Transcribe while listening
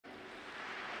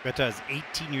Greta is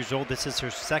 18 years old. This is her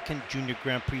second Junior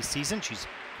Grand Prix season. She's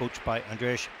coached by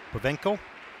Andrzej Povenko.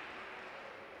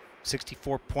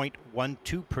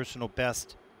 64.12 personal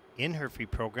best in her free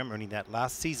program, earning that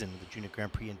last season of the Junior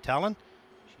Grand Prix in Tallinn.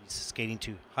 She's skating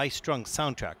to High Strung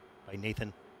Soundtrack by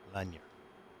Nathan Lanier.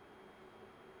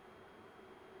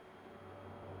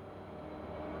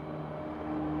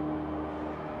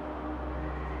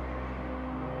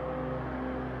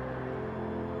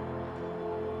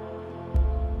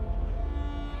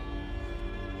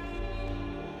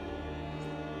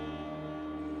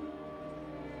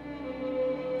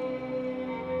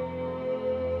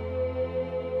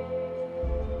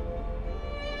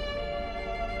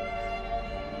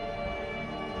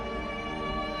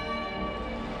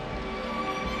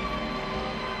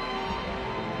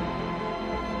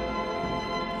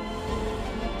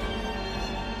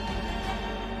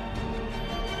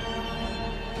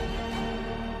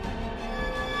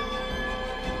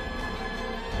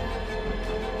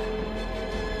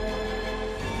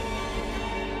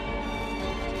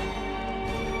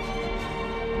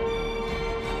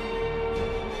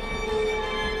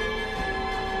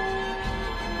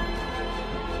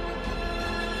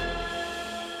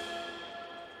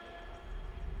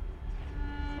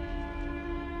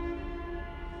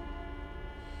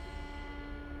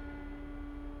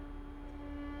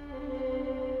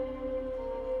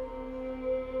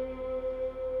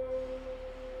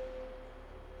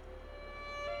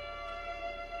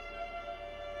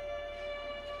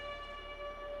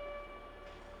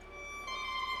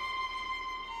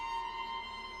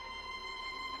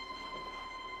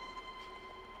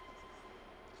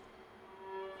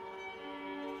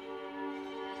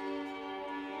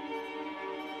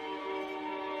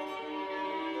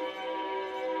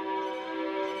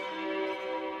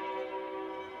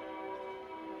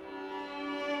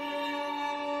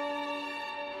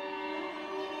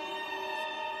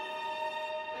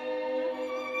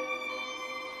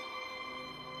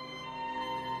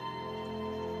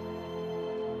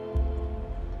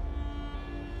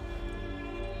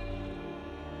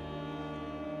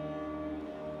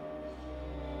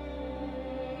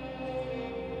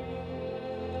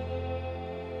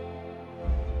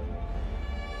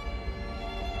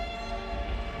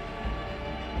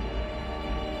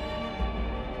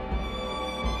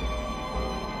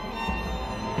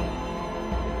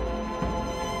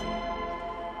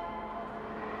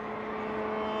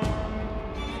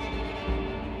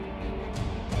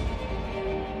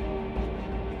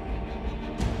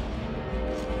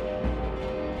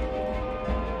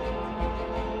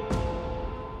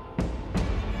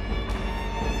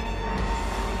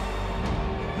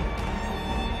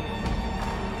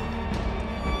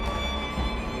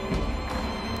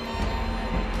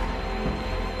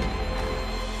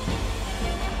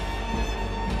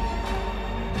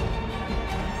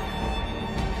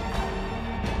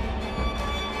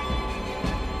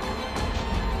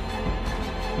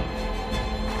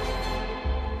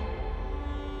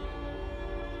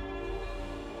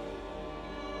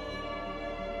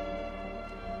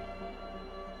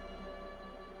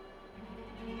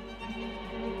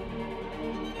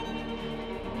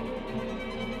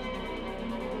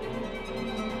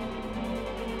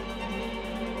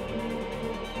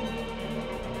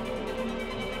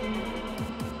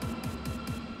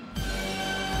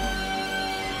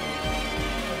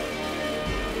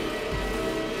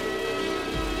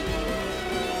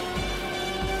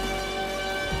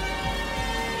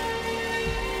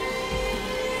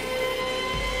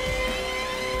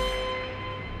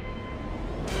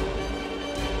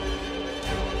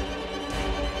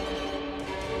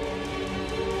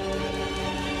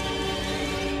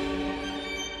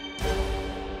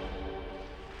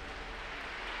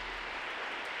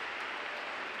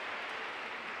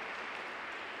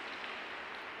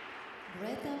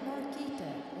 Greta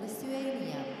MORKYTE,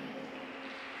 Lithuania.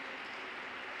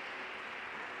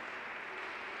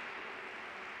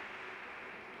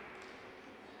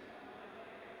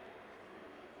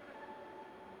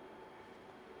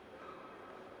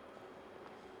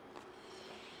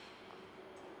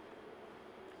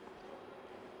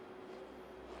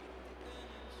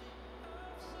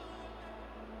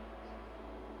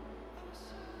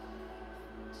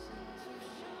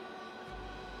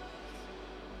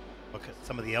 Look at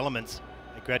some of the elements.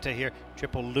 Like Greta here,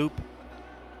 triple loop,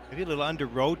 maybe a little under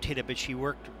rotated, but she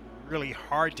worked really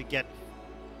hard to get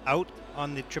out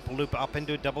on the triple loop up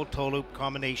into a double toe loop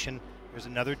combination. There's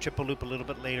another triple loop a little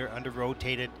bit later, under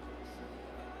rotated.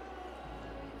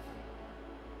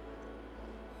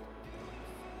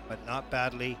 But not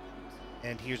badly.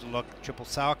 And here's a look, triple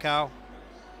Salchow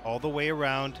all the way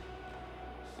around.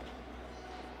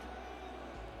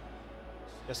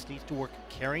 just needs to work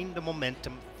carrying the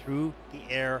momentum through the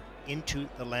air into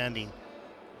the landing.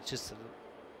 It's just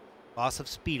a loss of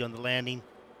speed on the landing.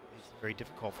 It's very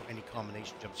difficult for any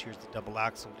combination jumps. Here's the double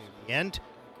axel near the end.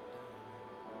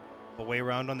 Full way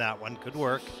around on that one. Good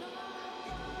work.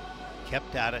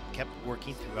 Kept at it, kept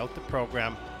working throughout the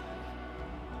program.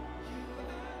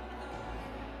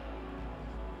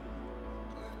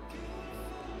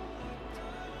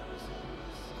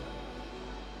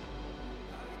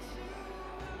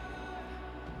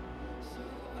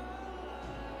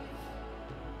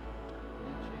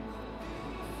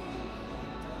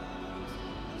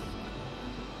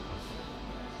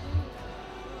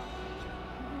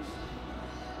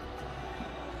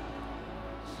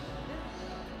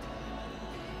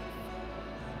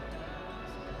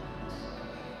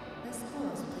 The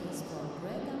scores, please, for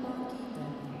Greta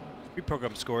MORKYTE.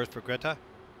 Pre-program scores for Greta.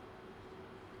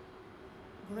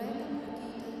 Greta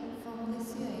MORKYTE from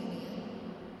Lithuania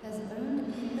has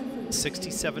earned in the free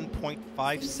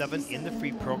 67.57 in the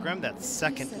free program. That's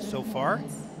second so far.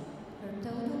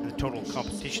 And the total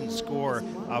competition score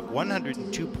of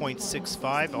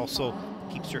 102.65 also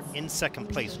keeps her in second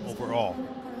place overall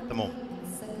at the moment.